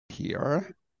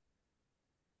Here.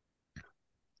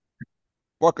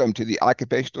 Welcome to the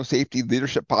Occupational Safety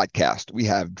Leadership Podcast. We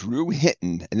have Drew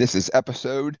Hinton, and this is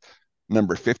episode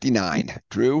number 59.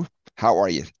 Drew, how are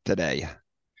you today?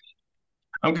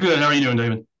 I'm good. How are you doing,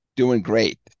 David? Doing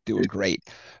great, doing great.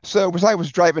 So as I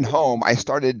was driving home, I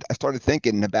started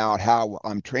thinking about how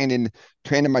I'm training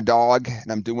my dog,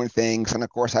 and I'm doing things. And of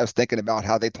course, I was thinking about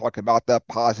how they talk about the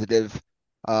positive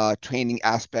training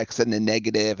aspects and the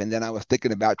negative. And then I was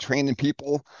thinking about training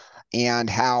people and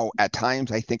how at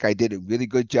times I think I did a really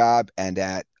good job, and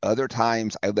at other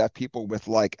times I left people with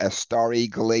like a starry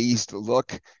glazed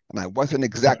look, and I wasn't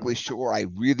exactly sure I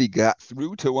really got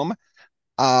through to them.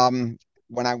 Um,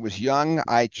 when I was young,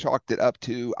 I chalked it up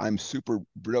to I'm super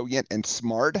brilliant and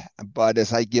smart. But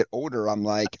as I get older, I'm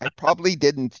like, I probably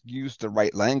didn't use the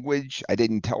right language. I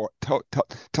didn't tell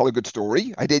a good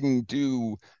story. I didn't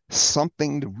do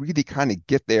something to really kind of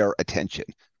get their attention.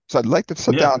 So I'd like to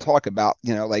sit down Yeah, and talk about,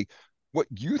 like what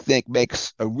you think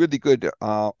makes a really good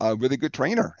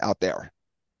trainer out there.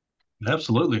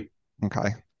 absolutely. Okay.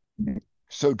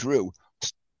 So Drew,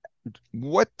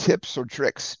 what tips or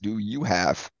tricks do you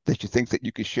have that you think that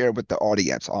you could share with the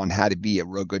audience on how to be a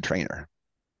real good trainer?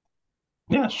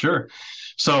 Yeah, sure.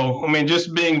 So, I mean,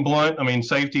 just being blunt, I mean,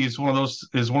 safety is one of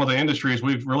the industries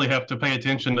we really have to pay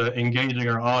attention to engaging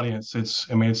our audience. It's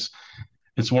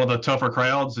one of the tougher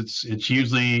crowds. It's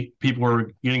usually people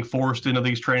are getting forced into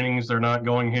these trainings. They're not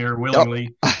going here Yep.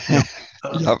 willingly. You know,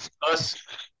 uh, Yep. us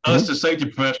Mhm. us as safety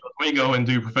professionals, we go and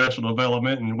do professional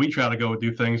development, and we try to go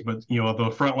do things. But the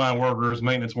frontline workers,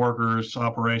 maintenance workers,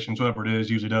 operations, whoever it is,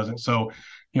 usually doesn't. So,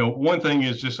 one thing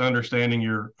is just understanding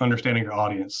your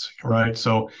audience, right?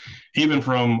 So, even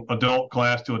from adult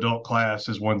class to adult class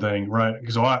is one thing, right?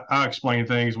 So I explain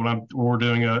things when we're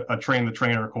doing a train the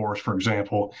trainer course, for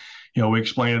example. We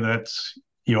explained that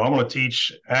I'm going to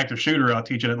teach active shooter. I'll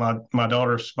teach it at my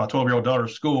 12-year-old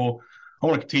daughter's school. I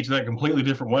want to teach that completely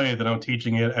different way than I'm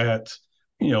teaching it at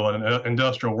an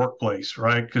industrial workplace,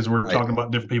 right? Because we're Right. talking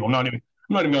about different people. I'm not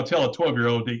even going to tell a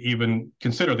 12-year-old to even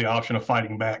consider the option of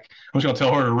fighting back. I'm just going to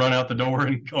tell her to run out the door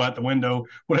and go out the window,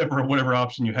 whatever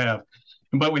option you have.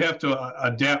 But we have to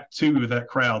adapt to that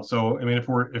crowd. So I mean, if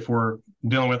we're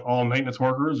dealing with all maintenance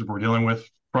workers, if we're dealing with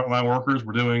frontline workers,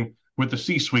 we're doing with the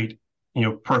C-suite,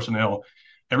 personnel.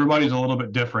 Everybody's a little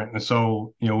bit different, and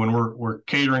so when we're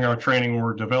catering our training, when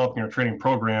we're developing our training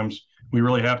programs, we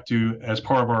really have to, as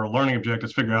part of our learning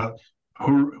objectives, figure out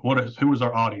who is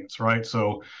our audience, right?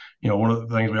 So, one of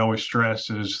the things we always stress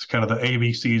is kind of the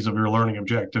ABCs of your learning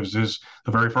objectives. Is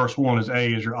the very first one is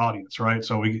A is your audience, right?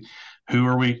 So who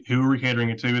are we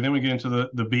catering it to, and then we get into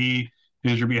the B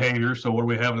is your behavior. So what are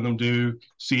we having them do?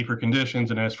 C for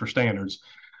conditions, and S for standards.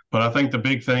 But I think the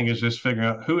big thing is just figuring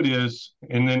out who it is,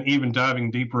 and then even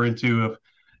diving deeper into if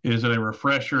is it a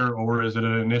refresher or is it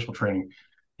an initial training.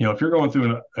 If you're going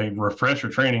through a refresher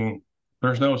training,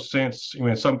 there's no sense. I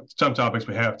mean, some topics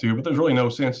we have to, but there's really no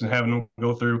sense in having them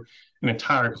go through an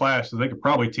entire class that they could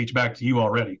probably teach back to you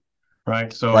already,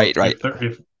 right? So Right. Right.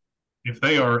 if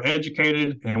they are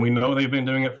educated and we know they've been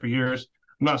doing it for years,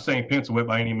 I'm not saying pencil whip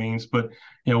by any means, but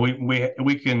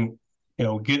we can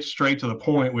get straight to the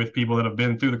point with people that have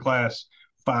been through the class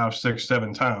 5, 6,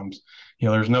 7 times.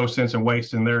 There's no sense in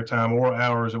wasting their time or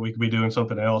hours that we could be doing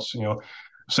something else.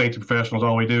 Safety professionals,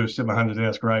 all we do is sit behind the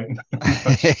desk, right?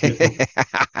 I'm just kidding.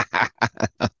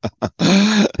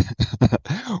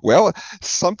 Well,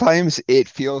 sometimes it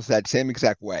feels that same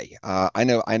exact way. I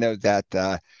know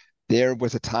that there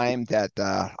was a time that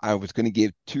I was going to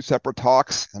give two separate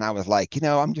talks, and I was like,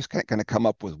 I'm just going to come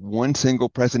up with one single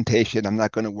presentation. I'm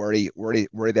not going to worry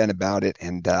then about it.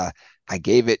 And I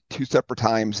gave it two separate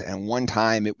times, and one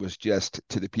time it was just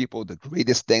to the people the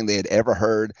greatest thing they had ever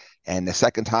heard, and the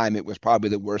second time it was probably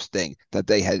the worst thing that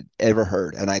they had ever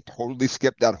heard. And I totally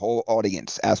skipped that whole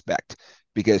audience aspect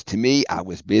because to me, I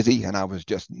was busy and I was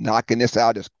just knocking this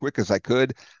out as quick as I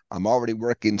could. I'm already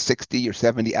working 60 or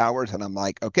 70 hours and I'm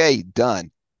like, okay,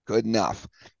 done. Good enough.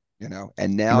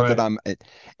 And now that Right. I'm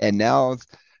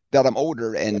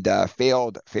older and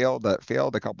failed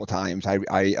a couple of times, I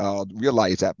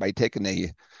realized that by taking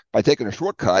a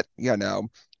shortcut,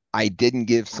 I didn't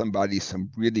give somebody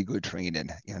some really good training.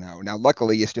 Now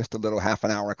luckily it's just a little half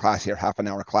an hour class here, half an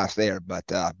hour class there. But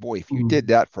boy, if you did Mm.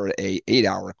 that for a 8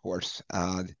 hour course,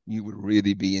 you would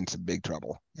really be in some big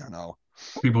trouble.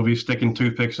 People be sticking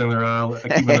toothpicks in their eye,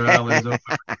 keeping their eyelids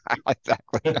open.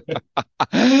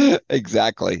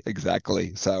 Exactly.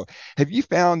 Exactly. So, have you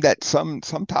found that some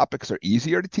topics are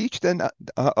easier to teach than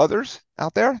others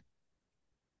out there?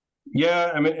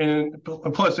 Yeah, I mean, and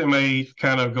plus it may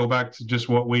kind of go back to just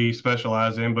what we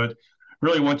specialize in, but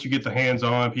really once you get the hands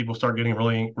on, people start getting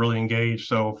really engaged.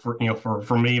 So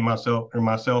for me myself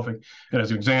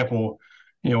as an example,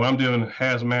 I'm doing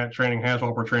hazmat training,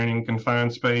 hazmat training,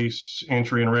 confined space,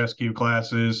 entry and rescue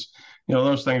classes.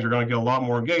 Those things are going to get a lot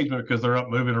more engagement because they're up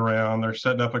moving around, they're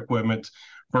setting up equipment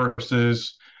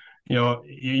versus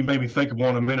you made me think of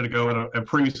one a minute ago at a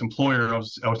previous employer. I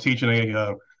was teaching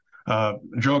a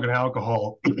drug and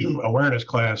alcohol awareness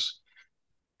class,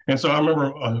 and so I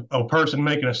remember a person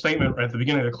making a statement at the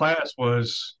beginning of the class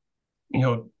was,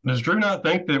 does Drew not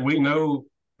think that we know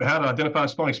how to identify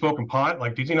somebody smoking pot?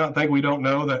 Like, does he not think we don't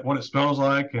know that what it smells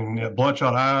like and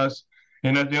bloodshot eyes?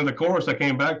 And at the end of the course, I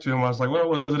came back to him. I was like, well,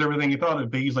 was it everything you thought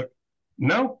it'd be? He's like,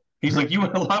 no. He's like, you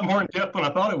went a lot more in depth than I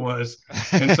thought it was.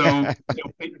 And so,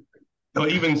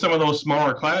 even some of those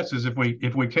smaller classes, if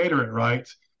we cater it right,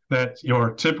 that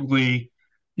are typically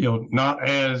not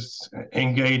as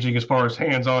engaging as far as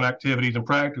hands-on activities and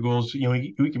practicals,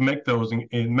 we can make those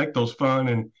and make those fun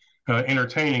and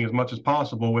entertaining as much as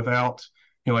possible without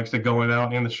like I said, going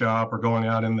out in the shop or going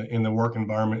out in the work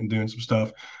environment and doing some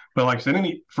stuff. But like I said,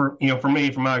 for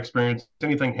me, from my experience,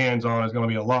 anything hands-on is going to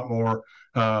be a lot more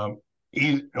a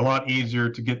lot easier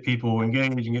to get people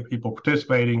engaged and get people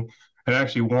participating and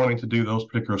actually wanting to do those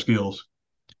particular skills.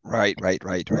 Right.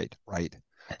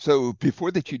 So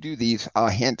before that you do these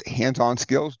hands-on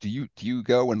skills, do you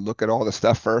go and look at all the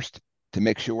stuff first to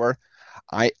make sure?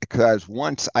 Because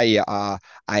once I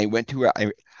went to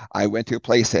a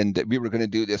place and we were going to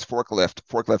do this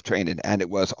forklift training, and it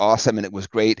was awesome and it was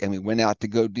great, and we went out to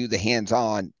go do the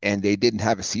hands-on, and they didn't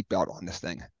have a seatbelt on this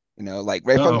thing. Like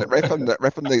Oh, right from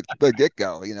the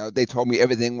get-go, they told me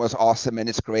everything was awesome and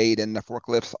it's great and the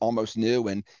forklift's almost new,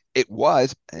 and it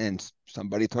was, and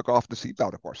somebody took off the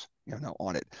seatbelt, of course,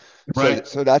 on it. So right.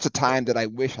 so that's a time that I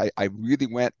wish I really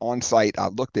went on site. I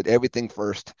looked at everything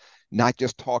first, not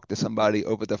just talk to somebody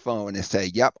over the phone and say,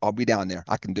 "Yep, I'll be down there.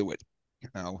 I can do it." You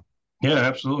know. Yeah,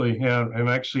 absolutely. Yeah, and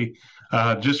actually,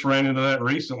 just ran into that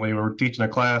recently. We were teaching a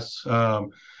class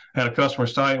at a customer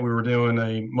site. We were doing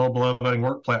a mobile elevating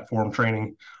work platform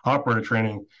training, operator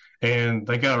training, and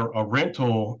they got a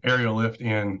rental aerial lift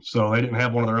in, so they didn't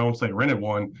have one of their own, so they rented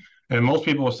one. And most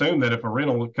people assume that if a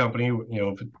rental company,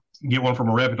 if you get one from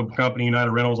a reputable company,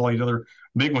 United Rentals, all these other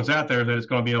big ones out there, that it's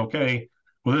going to be okay.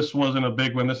 Well, this wasn't a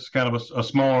big one. This is kind of a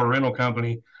smaller rental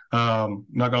company. Not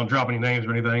going to drop any names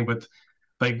or anything, but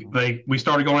we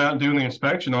started going out and doing the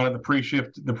inspection on it,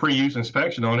 the pre-use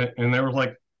inspection on it, and there was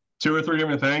like two or three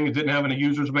different things. It didn't have any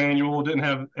user's manual, didn't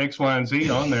have X, Y, and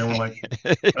Z on there. We're like,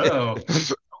 oh,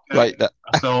 okay. Right.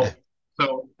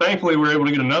 So thankfully we were able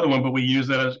to get another one, but we used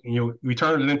that as we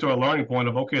turned it into a learning point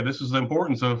of okay, this is the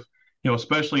importance of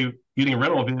especially getting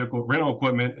rental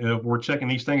equipment. If we're checking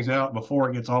these things out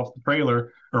before it gets off the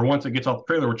trailer, or once it gets off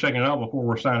the trailer, we're checking it out before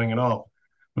we're signing it off.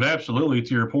 But absolutely,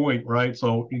 to your point, right?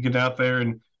 So you get out there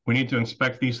and we need to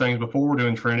inspect these things before we're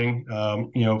doing training.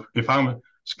 If I'm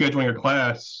scheduling a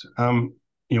class, I'm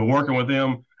working with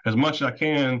them as much as I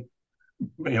can,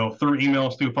 through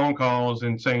emails, through phone calls,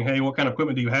 and saying, hey, what kind of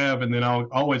equipment do you have? And then I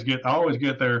always get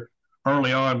there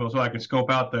early on, so I can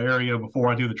scope out the area before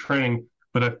I do the training.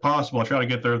 But if possible, I try to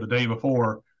get there the day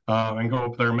before and go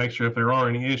up there and make sure if there are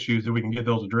any issues that we can get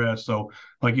those addressed. So,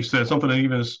 like you said, something that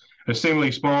even as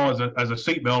seemingly small as a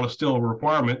seatbelt is still a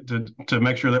requirement to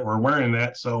make sure that we're wearing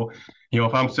that. So,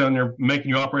 if I'm sitting there making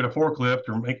you operate a forklift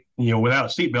or without a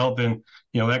seatbelt, then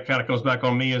that kind of goes back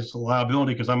on me as a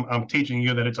liability because I'm teaching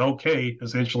you that it's okay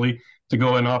essentially to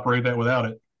go and operate that without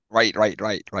it. Right.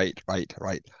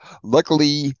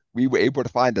 Luckily, we were able to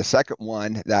find a second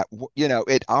one that,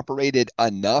 it operated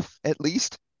enough at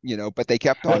least, but they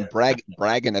kept on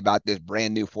bragging about this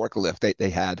brand new forklift they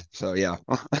had. So yeah.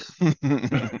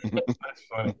 That's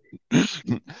funny.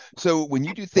 So when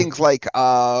you do things like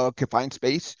confined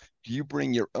space, do you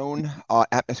bring your own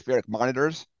atmospheric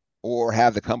monitors, or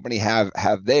have the company have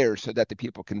theirs so that the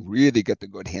people can really get the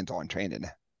good hands-on training?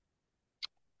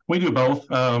 We do both.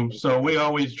 So we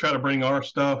always try to bring our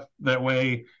stuff that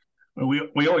way.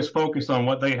 We always focus on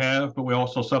what they have, but we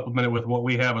also supplement it with what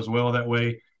we have as well. That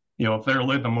way, if they're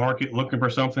in the market looking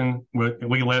for something,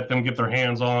 we let them get their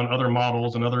hands on other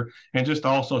models and just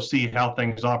also see how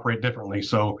things operate differently.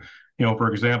 So,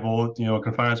 for example, a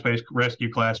confined space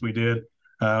rescue class we did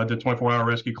 24-hour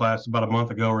rescue class about a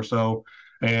month ago or so.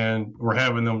 And we're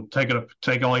having them take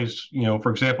all these,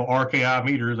 for example, RKI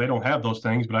meters. They don't have those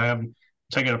things, but I have them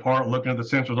taking it apart, looking at the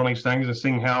sensors on these things and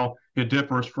seeing how it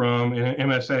differs from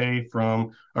MSA,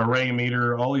 from array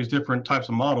meter, all these different types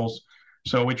of models.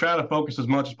 So we try to focus as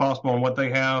much as possible on what they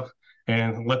have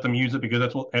and let them use it because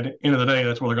that's what, at the end of the day,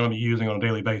 that's what they're going to be using on a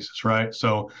daily basis, right?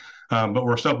 So but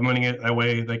we're supplementing it that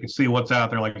way they can see what's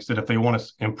out there. Like I said, if they want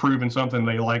to improve in something,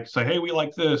 they like to say, hey, we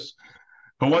like this.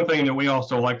 But one thing that we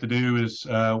also like to do is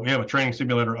we have a training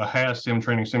simulator, a HAS-SIM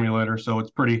training simulator. So it's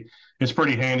pretty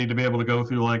handy to be able to go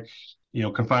through like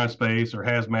confined space or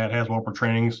hazmat, hazmat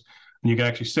trainings, and you can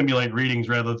actually simulate readings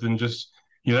rather than just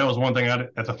that was one thing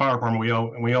at the fire department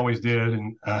we always did,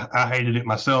 and I hated it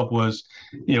myself. Was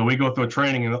we go through a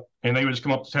training and they would just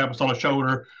come up to tap us on the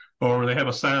shoulder, or they have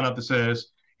a sign up that says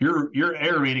your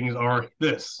air readings are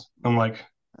this. I'm like,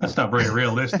 that's not very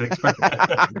realistic.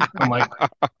 I'm like,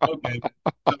 okay.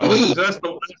 So that's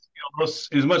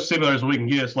as much similar as we can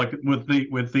get. It's like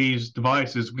with these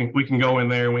devices, we can go in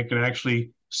there and we can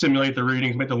actually simulate the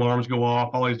readings, make the alarms go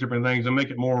off, all these different things, and make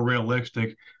it more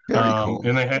realistic. Very cool.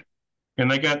 And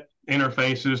they got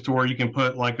interfaces to where you can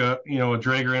put like a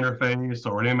Draeger interface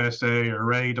or an MSA or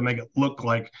Ray to make it look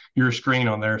like your screen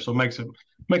on there. So it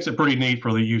makes it pretty neat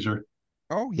for the user.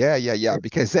 Oh yeah, yeah, yeah.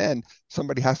 Because then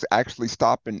somebody has to actually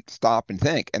stop and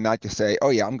think, and not just say, "Oh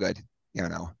yeah, I'm good." You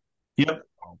know. Yep,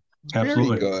 Very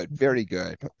absolutely. good, very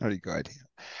good, very good.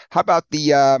 How about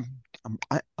the I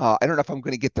don't know if I'm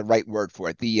going to get the right word for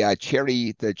it. The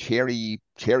cherry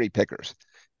pickers.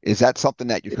 Is that something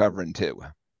that you're covering too?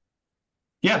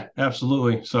 Yeah,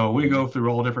 absolutely. So we Mhm. go through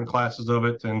all different classes of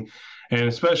it, and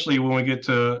especially when we get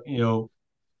to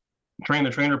train the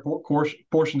trainer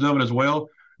portions of it as well,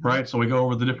 right? So we go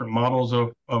over the different models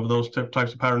of those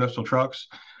types of power industrial trucks,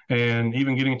 and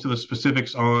even getting to the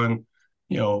specifics on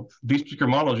these particular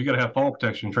models, you got to have fall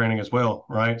protection training as well,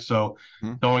 right? So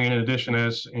Mhm. going in addition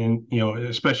as in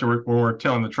especially when we're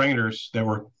telling the trainers that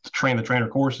we're train the trainer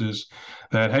courses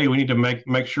that hey, we need to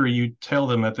make sure you tell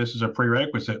them that this is a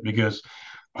prerequisite because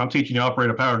I'm teaching you to operate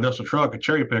a power industrial truck, a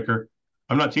cherry picker.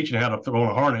 I'm not teaching you how to throw on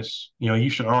a harness. You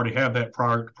should already have that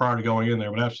prior to going in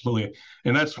there. But absolutely,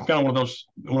 and that's kind of one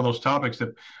of those topics that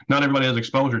not everybody has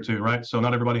exposure to, right? So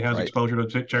not everybody has Right, exposure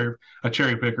to a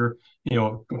cherry picker.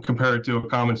 Compared to a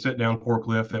common sit down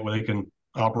forklift that way they can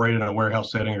operate in a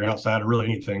warehouse setting or outside or really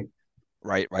anything.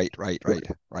 right.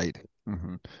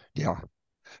 Yeah.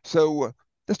 So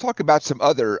let's talk about some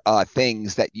other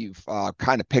things that you've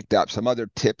kind of picked up, some other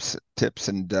tips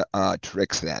and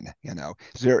tricks. Then,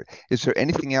 is there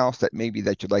anything else that maybe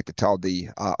that you'd like to tell the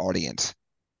audience?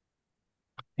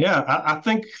 Yeah, I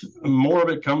think more of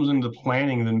it comes into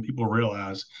planning than people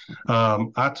realize.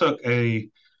 I took at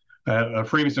a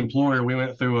previous employer, we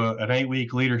went through an 8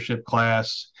 week leadership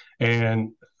class, and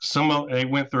they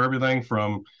went through everything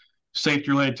from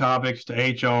safety related topics to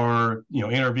HR,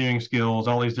 interviewing skills,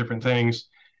 all these different things.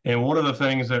 And one of the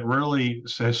things that really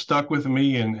has stuck with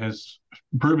me and has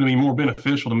proven to be more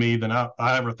beneficial to me than I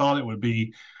ever thought it would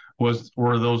be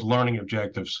were those learning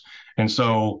objectives. And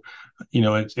so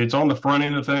it's on the front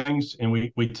end of things, and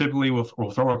we typically will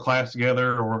throw a class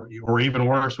together, or even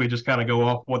worse, we just kind of go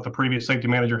off what the previous safety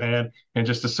manager had and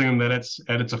just assume that it's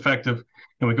effective,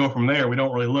 and we go from there. We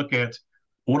don't really look at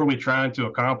what are we trying to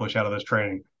accomplish out of this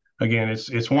training. Again,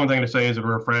 it's one thing to say is a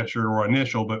refresher or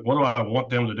initial, but what do I want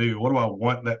them to do? What do I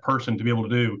want that person to be able to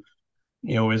do?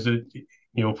 Is it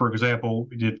for example,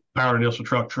 we did power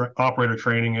industrial truck operator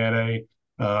training at a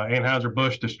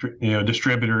Anheuser-Busch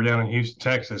distributor down in Houston,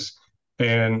 Texas,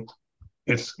 and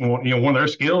it's one of their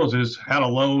skills is how to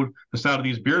load the side of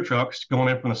these beer trucks going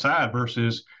in from the side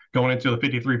versus going into the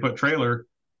 53-foot trailer,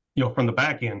 from the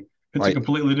back end. It's a Right.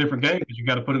 completely different game because you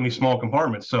got to put in these small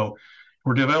compartments. So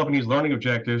we're developing these learning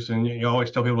objectives, and you always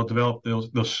tell people to develop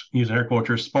those using air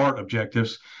quotes, SMART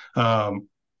objectives.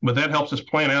 But that helps us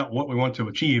plan out what we want to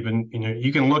achieve, and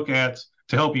you can look at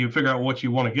to help you figure out what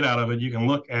you want to get out of it. You can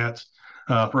look at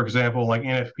for example, like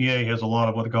NFPA has a lot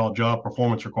of what they call job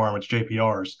performance requirements,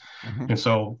 JPRs. Hmm. And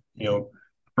so,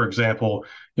 for example,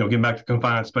 getting back to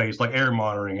confined space, like air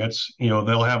monitoring,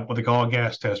 they'll have what they call a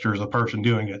gas tester as the person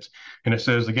doing it. And it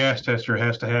says the gas tester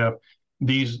has to have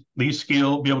these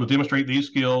skills, be able to demonstrate these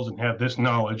skills and have this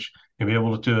knowledge and be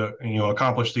able to,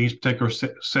 accomplish these particular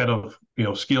set of,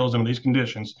 skills under these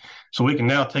conditions. So we can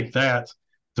now take that,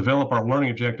 develop our learning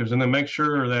objectives, and then make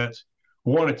sure that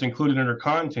one, it's included in our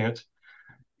content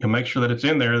and make sure that it's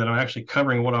in there that I'm actually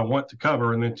covering what I want to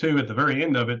cover. And then two, at the very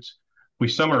end of it, we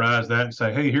summarize that and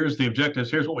say, hey, here's the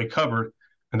objectives, here's what we covered.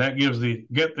 And that gives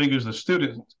the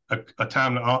student a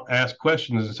time to ask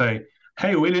questions and say,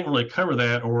 hey, we didn't really cover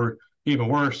that, or even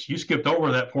worse, you skipped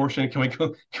over that portion.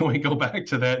 Can we go back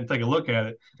to that and take a look at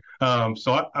it?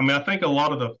 So I mean, I think a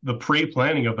lot of the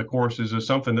pre-planning of the courses is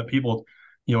something that people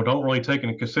don't really take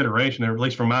into consideration, or at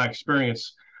least from my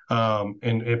experience,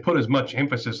 and put as much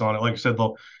emphasis on it. Like I said,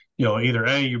 they'll either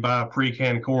A, you buy a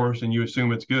pre-canned course and you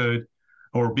assume it's good,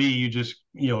 or B, you just,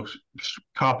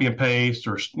 copy and paste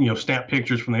or, snap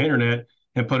pictures from the internet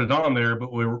and put it on there.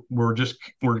 But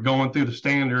we're going through the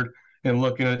standard and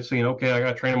looking at it, saying, okay, I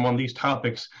got to train them on these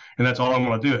topics, and that's all I'm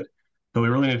going to do it. But we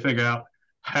really need to figure out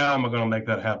how am I going to make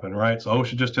that happen, right? So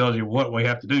OSHA just tells you what we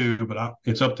have to do, but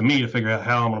it's up to me to figure out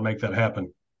how I'm going to make that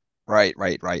happen. Right,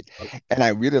 right, right. And I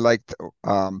really liked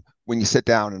when you sit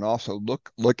down and also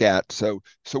look at so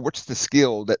what's the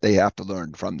skill that they have to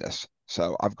learn from this?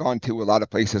 So I've gone to a lot of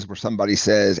places where somebody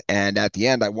says, and at the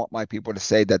end, I want my people to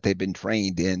say that they've been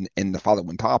trained in the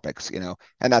following topics, and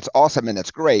that's awesome and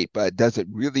that's great, but does it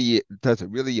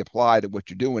really apply to what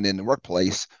you're doing in the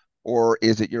workplace? Or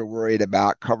is it you're worried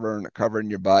about covering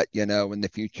your butt, in the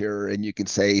future, and you can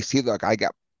say, see, look, I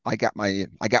got my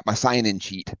sign-in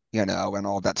sheet, and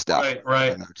all that stuff, Right,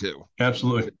 right. too.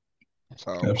 Absolutely.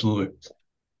 So Absolutely.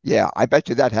 yeah, I bet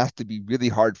you that has to be really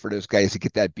hard for those guys to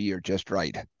get that beer just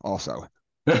right, also.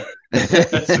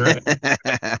 That's right.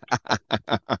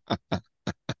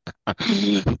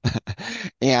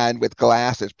 And with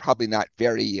glass, it's probably not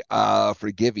very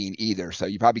forgiving either. So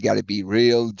you probably got to be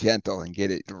real gentle and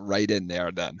get it right in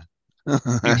there then.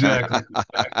 Exactly.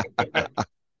 Exactly.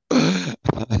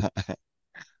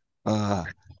 Uh,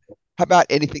 How about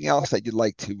anything else that you'd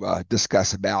like to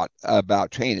discuss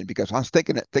about training? Because I was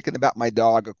thinking about my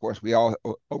dog. Of course, we all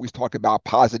always talk about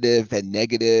positive and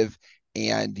negative,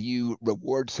 and you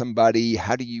reward somebody.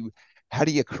 How do you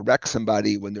correct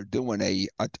somebody when they're doing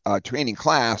a training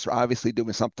class or obviously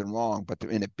doing something wrong, but they're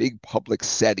in a big public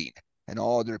setting and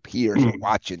all their peers are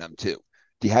watching them too?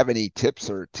 Do you have any tips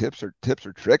or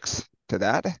tricks to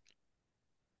that?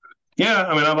 Yeah,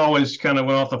 I mean, I've always kind of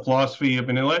went off the philosophy of,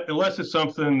 unless it's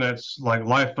something that's like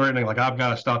life threatening, like I've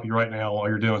got to stop you right now while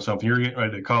you're doing something, you're getting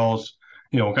ready to cause,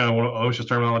 kind of what OSHA's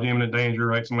terminology, imminent danger,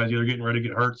 right? Somebody's either getting ready to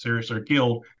get hurt, serious, or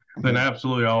killed. Then Mhm.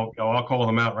 absolutely, I'll call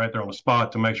them out right there on the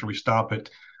spot to make sure we stop it.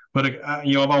 But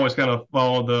I've always kind of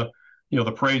followed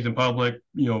the praise in public.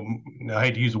 I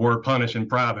hate to use the word punish in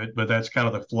private, but that's kind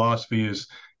of the philosophy is,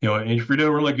 if you're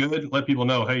doing really good, let people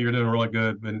know, hey, you're doing really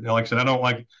good. But like I said, I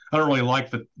don't really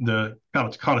like the kind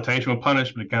of connotation of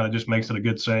punish, but it kind of just makes it a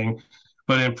good saying.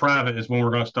 But in private is when we're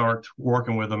going to start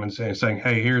working with them and saying,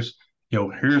 hey, here's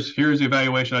the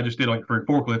evaluation I just did on for a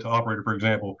forklift operator, for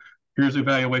example. Here's the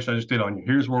evaluation I just did on you.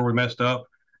 Here's where we messed up,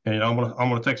 and I'm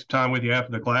gonna take some time with you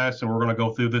after the class, and we're gonna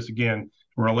go through this again.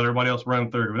 We're gonna let everybody else run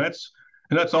through.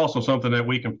 And that's also something that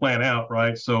we can plan out,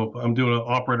 right? So if I'm doing an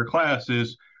operator class,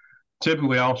 is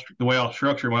typically the way I'll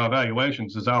structure my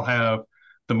evaluations is I'll have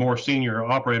the more senior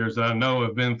operators that I know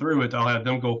have been through it. I'll have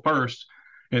them go first,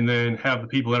 and then have the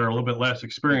people that are a little bit less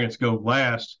experienced go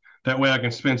last. That way, I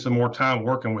can spend some more time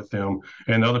working with them,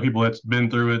 and the other people that's been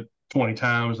through it 20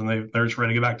 times and they're just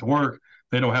ready to get back to work.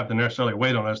 They don't have to necessarily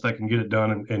wait on us. They can get it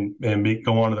done and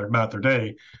go on to about their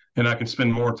day. And I can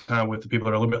spend more time with the people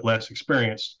that are a little bit less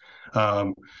experienced.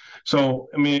 Um, so,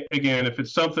 I mean, again, if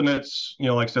it's something that's,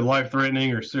 like I said, life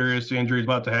threatening or serious injury is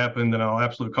about to happen, then I'll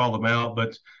absolutely call them out.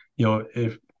 But,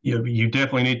 if you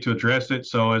definitely need to address it.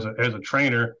 So as a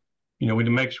trainer, we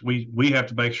have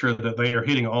to make sure that they are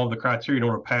hitting all of the criteria in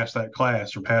order to pass that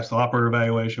class or pass the operator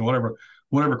evaluation,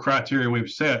 whatever criteria we've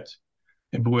set.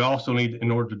 But we also need, in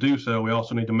order to do so, we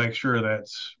also need to make sure that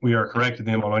we are correcting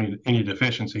them on any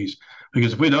deficiencies.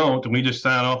 Because if we don't, and we just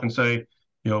sign off and say,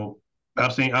 you know,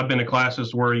 I've been to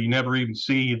classes where you never even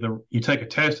see you take a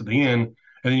test at the end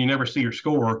and then you never see your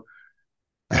score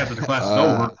after the class is Uh,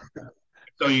 over.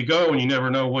 So you go and you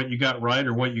never know what you got right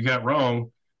or what you got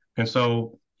wrong. And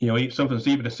so, something that's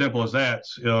even as simple as that,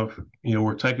 if,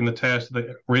 we're taking the test,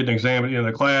 the written exam at the end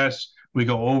of the class, we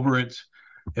go over it.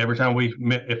 Every time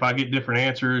if I get different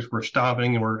answers, we're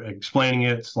stopping and we're explaining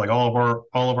it. It's like all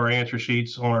of our answer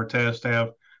sheets on our test have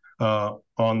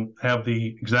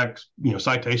the exact,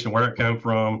 citation where it came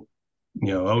from,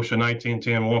 OSHA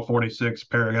 1910 146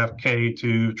 paragraph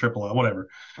K2 triple I, whatever.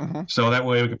 mhm. So that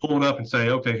way we can pull it up and say,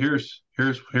 okay, here's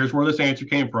where this answer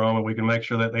came from, and we can make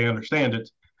sure that they understand it.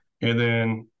 And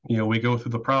then, we go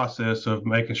through the process of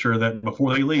making sure that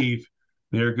before they leave,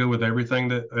 they're good with everything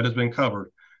that has been covered.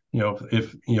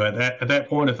 If at that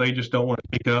point, if they just don't want to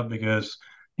speak up because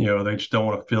they just don't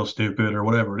want to feel stupid or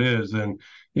whatever it is, then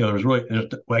there's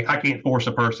like I can't force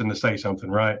a person to say something,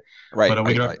 right? Right, But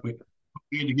right, right. we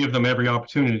need to give them every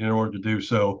opportunity in order to do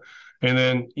so. And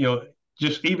then,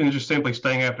 just simply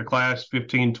staying after class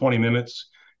 15, 20 minutes,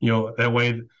 that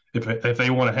way, if they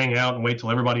want to hang out and wait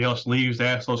till everybody else leaves to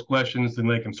ask those questions, then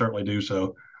they can certainly do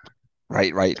so.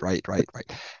 Right, right, right, right,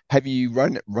 right. Have you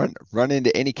run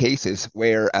into any cases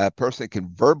where a person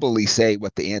can verbally say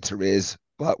what the answer is,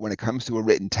 but when it comes to a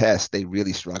written test, they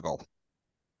really struggle?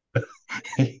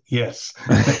 Yes.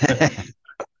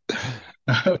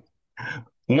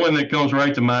 One that comes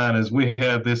right to mind is we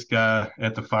had this guy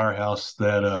at the firehouse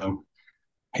that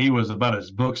he was about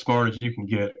as book smart as you can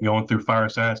get, going through fire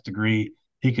science degree.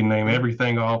 He can name Mhm.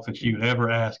 everything off that you'd ever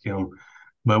ask him.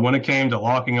 But when it came to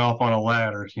locking off on a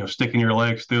ladder, sticking your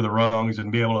legs through the rungs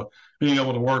and being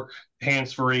able to work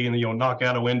hands free and knock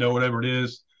out a window, whatever it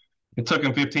is, it took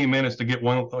him 15 minutes to get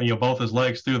both his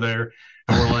legs through there.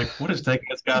 And we're like, what is taking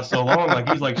this guy so long? Like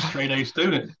he's like straight A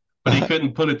student, but he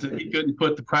couldn't put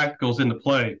the practicals into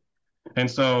play. And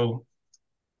so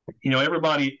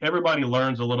everybody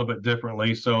learns a little bit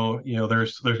differently. So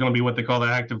there's going to be what they call the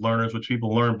active learners, which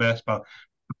people learn best by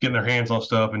getting their hands on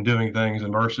stuff and doing things,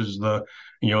 and versus the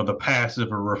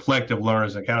passive or reflective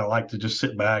learners that kind of like to just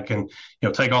sit back and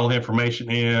take all the information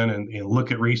in and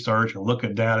look at research and look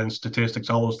at data and statistics,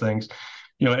 all those things.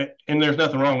 And there's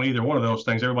nothing wrong with either one of those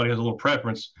things. Everybody has a little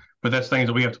preference, but that's things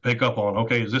that we have to pick up on.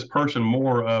 Okay, is this person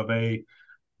more of a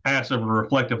passive or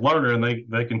reflective learner, and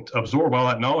they can absorb all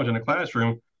that knowledge in the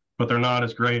classroom, but they're not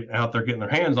as great out there getting their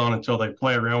hands on until they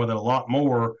play around with it a lot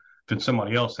more than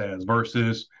somebody else has,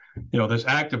 versus this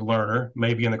active learner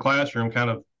maybe in the classroom kind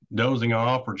of dozing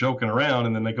off or joking around,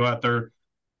 and then they go out there,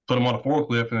 put them on a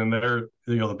forklift, and then they're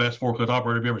the best forklift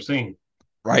operator you've ever seen.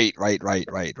 Right.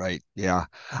 Yeah.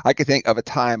 I could think of a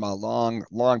time a long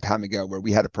time ago where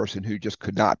we had a person who just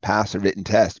could not pass a written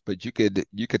test, but you could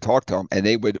talk to them and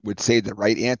they would say the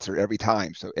right answer every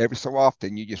time. So every so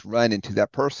often you just run into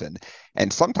that person.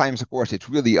 And sometimes, of course, it's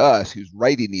really us who's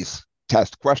writing these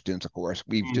test questions, of course.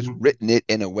 We've just Mm-hmm. written it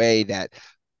in a way that,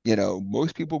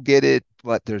 most people get it,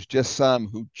 but there's just some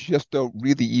who just don't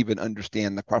really even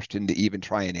understand the question to even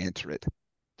try and answer it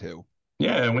too.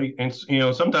 Yeah, and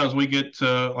sometimes we get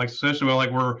like, especially when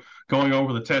like we're going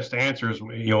over the test answers.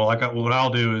 What I'll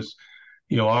do is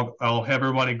I'll have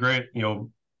everybody grade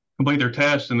complete their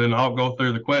test, and then I'll go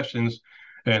through the questions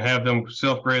and have them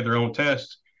self grade their own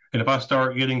tests. And if I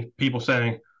start getting people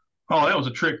saying, "Oh, that was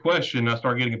a trick question," I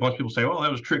start getting a bunch of people say, "Oh,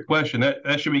 that was a trick question,"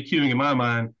 that should be cueing in my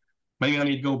mind. Maybe I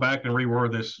need to go back and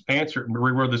reword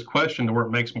this question to where it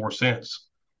makes more sense.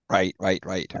 Right.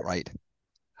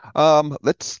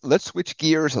 Let's switch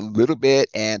gears a little bit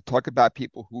and talk about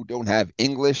people who don't have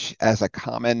English as a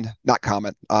common, not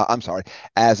common, I'm sorry,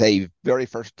 as a very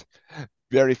first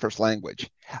language.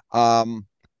 Um,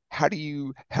 how do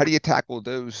you tackle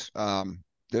those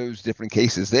different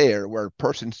cases there where a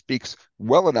person speaks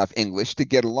well enough English to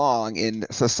get along in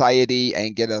society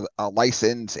and get a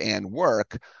license and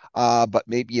work, but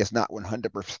maybe is not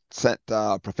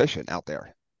 100% proficient out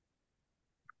there?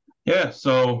 Yeah,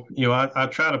 so I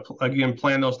try to again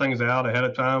plan those things out ahead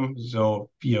of time. So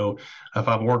if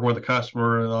I'm working with a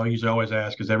customer, I'll usually always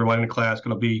ask, is everybody in the class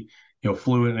going to be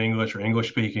fluent in English or English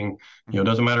speaking? It Mhm.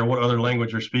 doesn't matter what other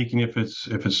language you're speaking, if it's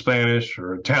Spanish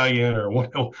or Italian or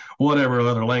whatever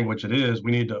other language it is.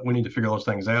 We need to figure those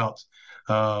things out.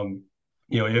 Um,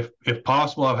 if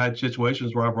possible, I've had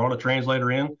situations where I brought a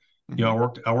translator in.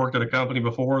 Mhm. I worked at a company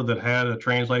before that had a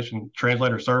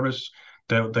translator service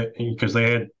that because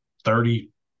they had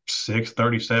 36,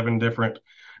 37 different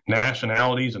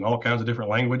nationalities and all kinds of different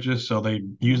languages. So they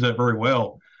use that very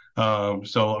well.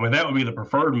 So, I mean, that would be the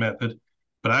preferred method.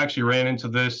 But I actually ran into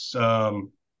this, I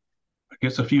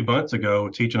guess, a few months ago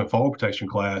teaching a fall protection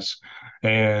class,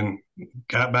 and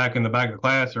got back in the back of the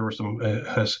class. There were some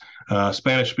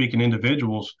Spanish speaking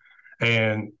individuals.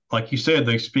 And like you said,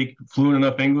 they speak fluent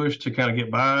enough English to kind of get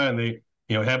by, and they,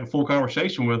 have a full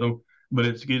conversation with them. But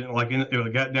it's getting like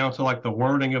it got down to like the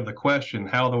wording of the question,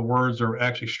 how the words are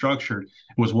actually structured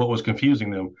was what was confusing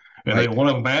them. And Right. one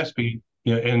of them asked me,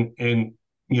 and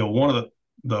one of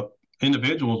the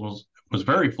individuals was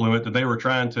very fluent, that they were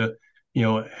trying to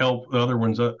help the other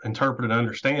ones interpret and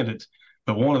understand it.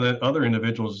 But one of the other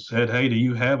individuals said, "Hey, do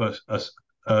you have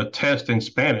a test in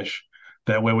Spanish?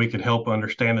 That way we can help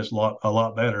understand this a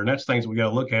lot better." And that's things we got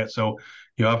to look at. So,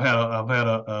 I've had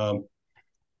a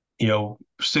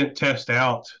sent test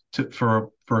out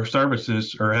for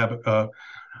services, or have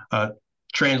a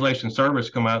translation service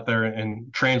come out there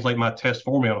and translate my test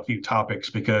for me on a few topics,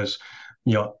 because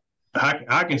you know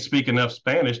I can speak enough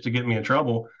Spanish to get me in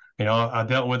trouble. I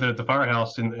dealt with it at the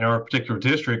firehouse in our particular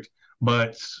district,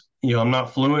 but I'm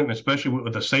not fluent, especially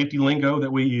with the safety lingo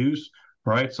that we use,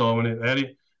 right? So when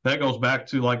that goes back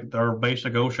to like our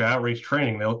basic OSHA outreach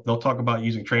training. They'll talk about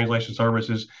using translation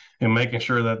services and making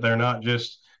sure that they're not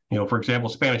just for example,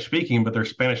 Spanish speaking, but they're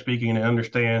Spanish speaking and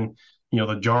understand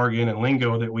the jargon and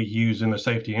lingo that we use in the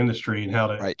safety industry, and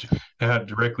Right. how it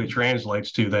directly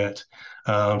translates to that.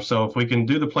 So if we can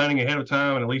do the planning ahead of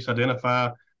time and at least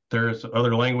identify there's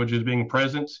other languages being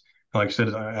present, like I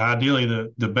said, ideally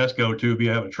the best go to would be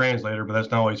to have a translator, but that's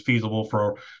not always feasible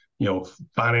for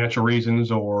financial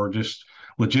reasons or just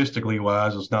logistically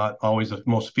wise, it's not always the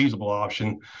most feasible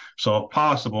option. So if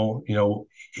possible,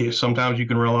 sometimes you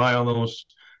can rely on those,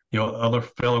 other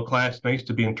fellow classmates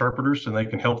to be interpreters and they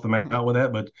can help them out with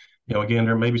that. But, again,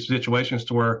 there may be situations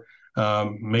to where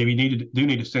maybe do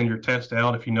need to send your test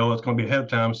out. If you know it's going to be ahead of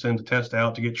time, send the test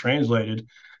out to get translated,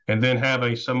 and then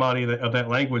have somebody of that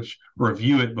language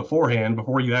review it beforehand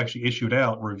before you actually issue it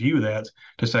out. Review that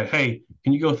to say, hey,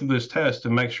 can you go through this test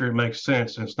and make sure it makes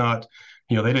sense? And it's not,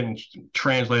 they didn't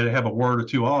translate it, have a word or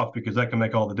two off, because that can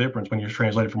make all the difference when you're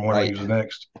translating from one Right. language to the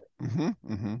next.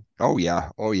 Oh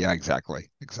yeah. Oh yeah. Exactly.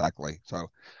 Exactly. So,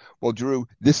 well, Drew,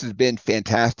 this has been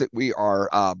fantastic. We are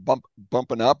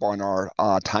bumping up on our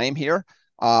time here.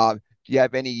 Do you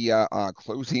have any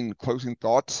closing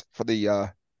thoughts for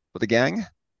the gang?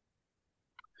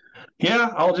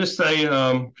 Yeah, I'll just say,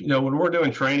 when we're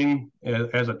doing training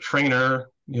as a trainer,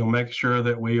 make sure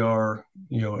that we are,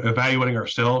 evaluating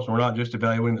ourselves. We're not just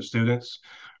evaluating the students,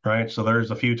 right? So there's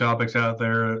a few topics out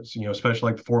there,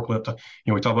 especially like the forklift.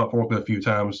 We talk about forklift a few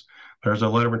times. There's a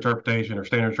letter of interpretation or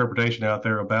standard interpretation out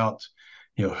there about,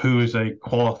 who is a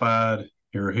qualified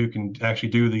or who can actually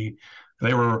do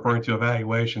they were referring to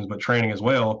evaluations, but training as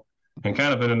well. And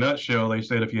kind of in a nutshell, they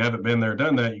said if you haven't been there,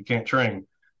 done that, you can't train.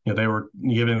 They were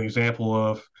giving an example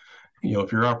of,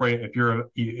 if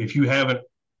you haven't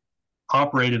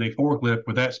operated a forklift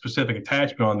with that specific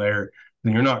attachment on there,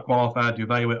 then you're not qualified to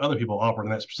evaluate other people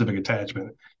operating that specific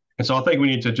attachment. And so I think we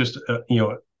need to just,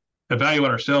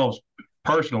 evaluate ourselves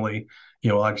personally.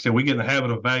 Like I said, we get in the habit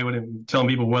of evaluating, telling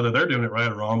people whether they're doing it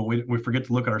right or wrong, but we forget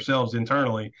to look at ourselves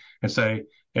internally and say,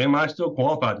 am I still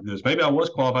qualified to do this? Maybe I was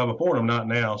qualified before and I'm not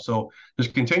now. So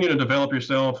just continue to develop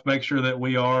yourself. Make sure that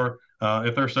we are,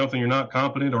 if there's something you're not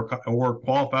competent or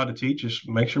qualified to teach, just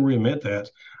make sure we admit that.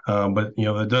 But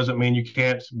that doesn't mean you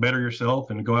can't better yourself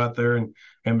and go out there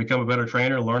and become a better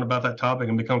trainer, learn about that topic,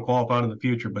 and become qualified in the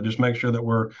future. But just make sure that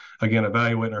we're, again,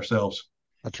 evaluating ourselves.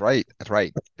 That's right. That's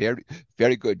right. Very,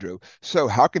 very good, Drew. So,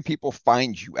 how can people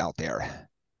find you out there?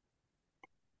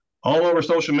 All over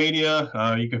social media.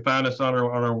 You can find us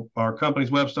on our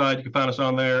company's website. You can find us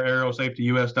on there,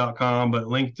 aerosafetyus.com. But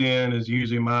LinkedIn is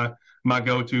usually my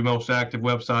go-to most active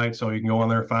website. So you can go on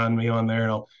there, find me on there.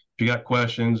 And if you got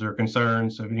questions or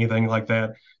concerns or anything like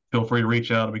that, feel free to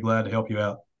reach out. I'll be glad to help you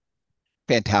out.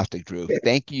 Fantastic, Drew.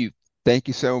 Thank you. Thank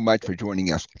you so much for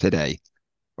joining us today.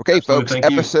 Okay, Absolutely. folks,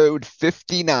 Thank you. episode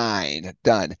 59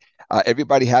 done.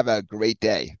 Everybody have a great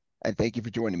day, and thank you for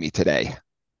joining me today.